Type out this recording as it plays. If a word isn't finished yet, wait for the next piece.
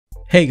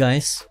Hey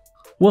guys,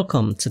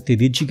 welcome to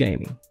TDG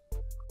Gaming.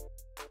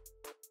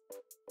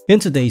 In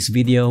today's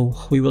video,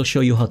 we will show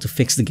you how to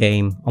fix the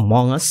game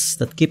Among Us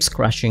that keeps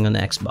crashing on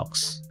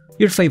Xbox.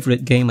 Your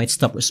favorite game might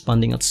stop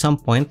responding at some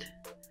point,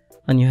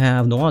 and you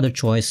have no other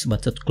choice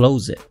but to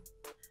close it.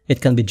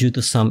 It can be due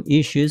to some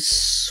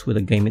issues with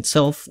the game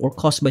itself or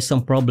caused by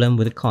some problem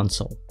with the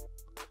console.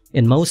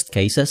 In most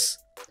cases,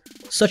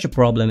 such a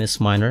problem is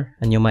minor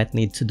and you might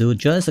need to do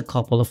just a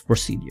couple of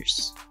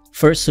procedures.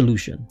 First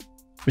solution: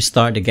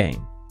 restart the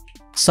game.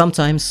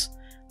 Sometimes,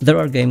 there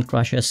are game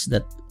crashes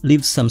that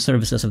leave some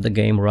services of the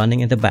game running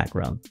in the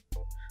background.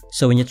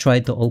 So when you try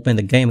to open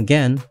the game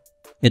again,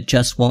 it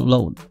just won't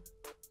load.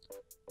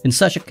 In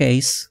such a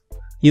case,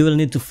 you will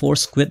need to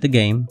force quit the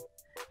game,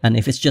 and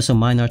if it's just a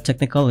minor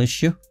technical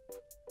issue,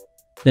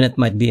 then it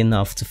might be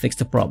enough to fix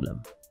the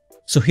problem.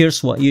 So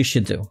here's what you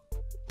should do.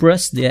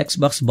 Press the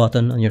Xbox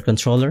button on your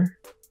controller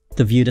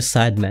to view the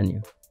side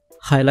menu.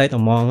 Highlight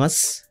Among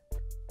Us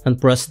and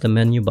press the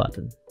menu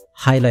button.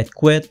 Highlight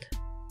Quit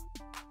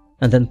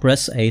and then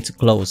press A to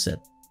close it.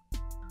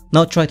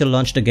 Now try to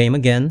launch the game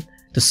again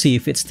to see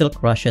if it still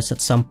crashes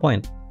at some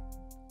point.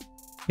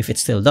 If it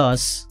still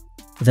does,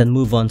 then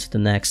move on to the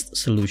next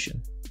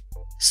solution.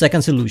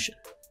 Second solution: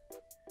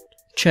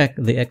 check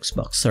the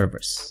Xbox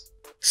servers.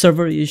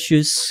 Server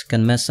issues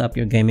can mess up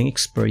your gaming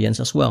experience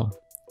as well.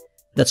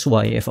 That's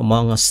why if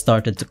Among Us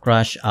started to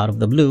crash out of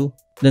the blue,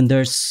 then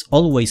there's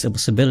always a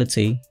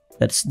possibility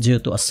that it's due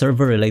to a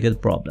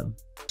server-related problem.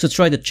 So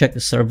try to check the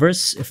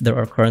servers if there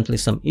are currently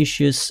some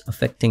issues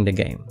affecting the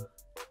game.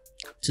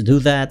 To do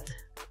that,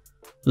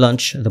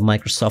 launch the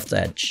Microsoft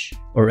Edge,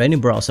 or any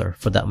browser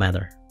for that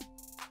matter.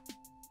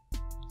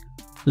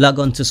 Log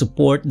on to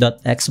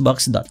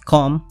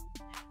support.xbox.com,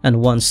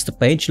 and once the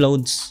page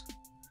loads,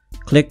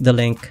 click the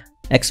link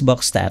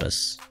Xbox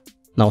Status.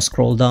 Now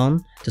scroll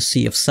down to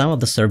see if some of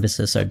the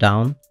services are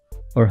down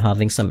or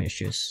having some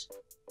issues.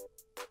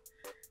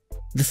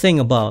 The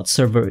thing about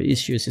server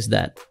issues is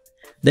that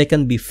they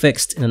can be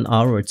fixed in an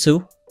hour or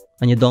two,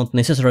 and you don't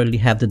necessarily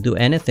have to do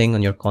anything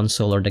on your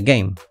console or the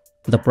game.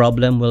 The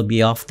problem will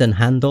be often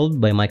handled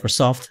by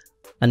Microsoft,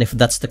 and if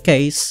that's the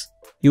case,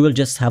 you will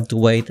just have to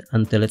wait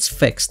until it's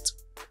fixed.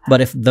 But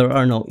if there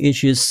are no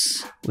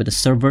issues with the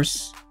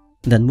servers,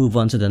 then move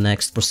on to the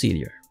next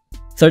procedure.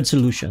 Third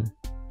solution: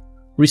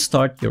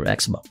 restart your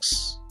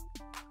Xbox.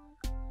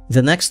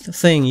 The next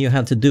thing you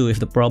have to do if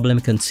the problem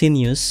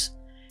continues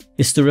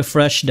is to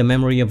refresh the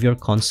memory of your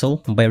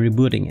console by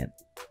rebooting it.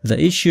 The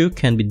issue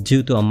can be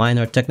due to a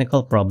minor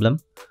technical problem,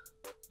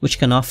 which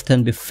can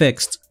often be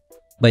fixed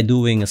by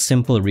doing a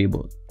simple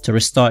reboot. To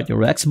restart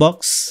your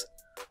Xbox,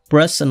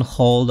 press and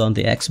hold on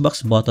the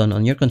Xbox button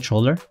on your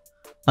controller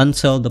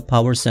until the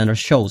power center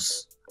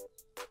shows.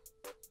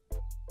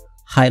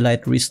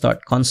 Highlight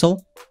Restart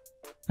Console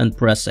and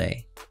press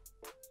A.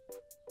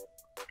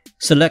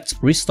 Select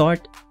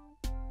Restart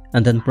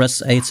and then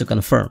press A to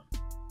confirm.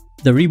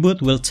 The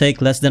reboot will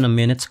take less than a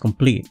minute to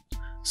complete,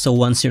 so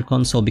once your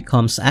console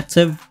becomes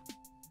active,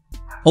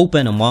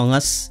 open Among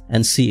Us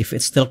and see if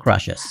it still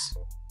crashes.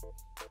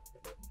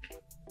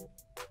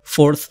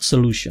 Fourth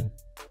solution: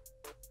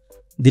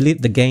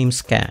 delete the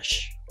game's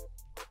cache.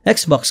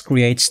 Xbox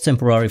creates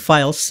temporary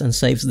files and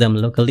saves them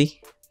locally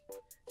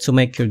to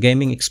make your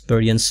gaming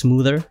experience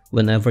smoother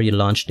whenever you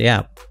launch the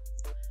app.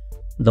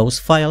 Those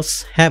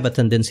files have a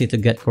tendency to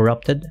get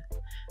corrupted,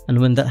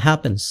 and when that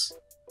happens,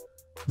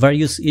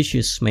 various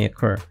issues may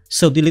occur.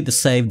 So delete the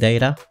saved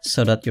data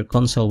so that your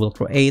console will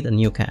create a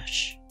new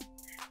cache.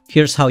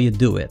 Here's how you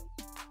do it.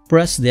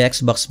 Press the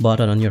Xbox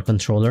button on your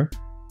controller,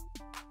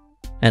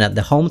 and at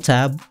the Home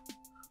tab,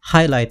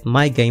 highlight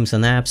My Games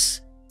and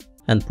Apps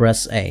and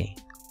press A.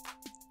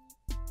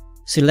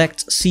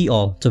 Select See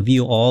All to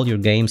view all your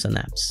games and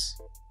apps.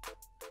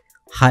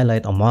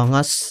 Highlight Among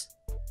Us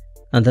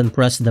and then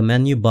press the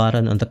menu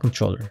button on the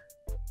controller.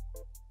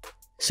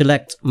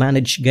 Select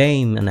Manage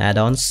Game and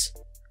Add-ons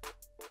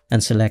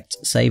and select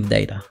Save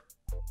Data.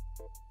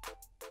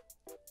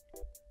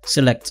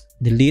 Select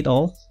Delete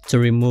All to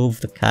remove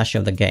the cache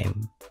of the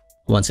game.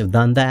 Once you've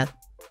done that,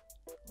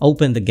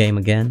 open the game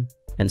again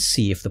and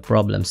see if the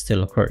problem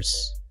still occurs.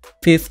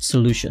 Fifth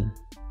solution: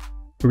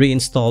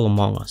 reinstall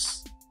Among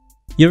Us.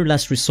 Your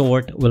last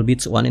resort will be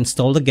to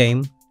uninstall the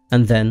game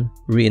and then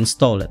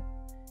reinstall it.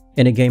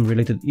 Any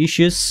game-related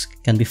issues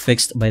can be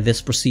fixed by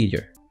this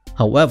procedure.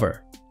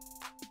 However,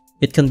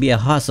 it can be a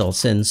hassle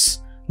since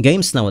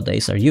games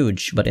nowadays are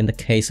huge, but in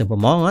the case of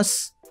Among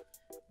Us,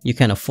 you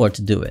can afford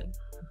to do it.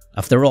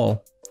 After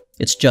all,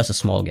 it's just a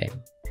small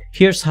game.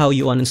 Here's how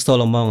you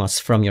uninstall Among Us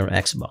from your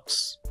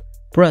Xbox.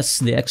 Press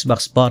the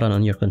Xbox button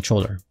on your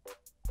controller.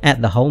 At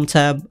the Home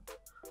tab,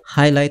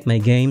 highlight My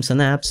Games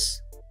and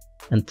Apps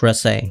and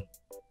press A.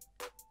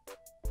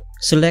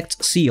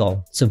 Select See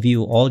All to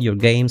view all your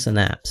games and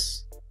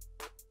apps.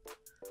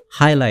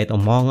 Highlight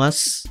Among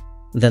Us,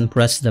 then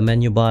press the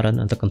menu button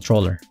on the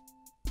controller.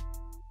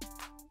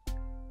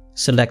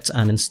 Select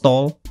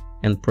Uninstall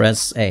and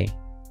press A.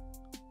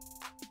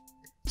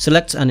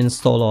 Select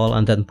Uninstall All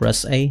and then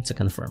press A to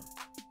confirm.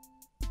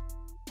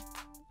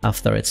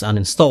 After it's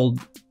uninstalled,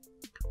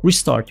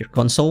 restart your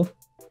console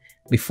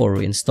before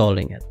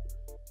reinstalling it.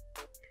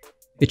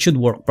 It should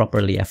work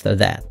properly after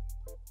that.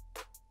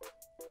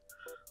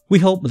 We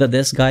hope that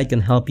this guide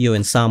can help you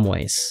in some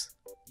ways.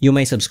 You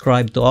may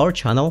subscribe to our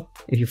channel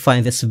if you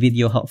find this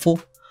video helpful,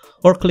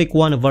 or click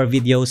one of our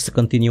videos to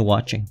continue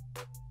watching.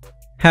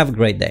 Have a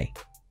great day.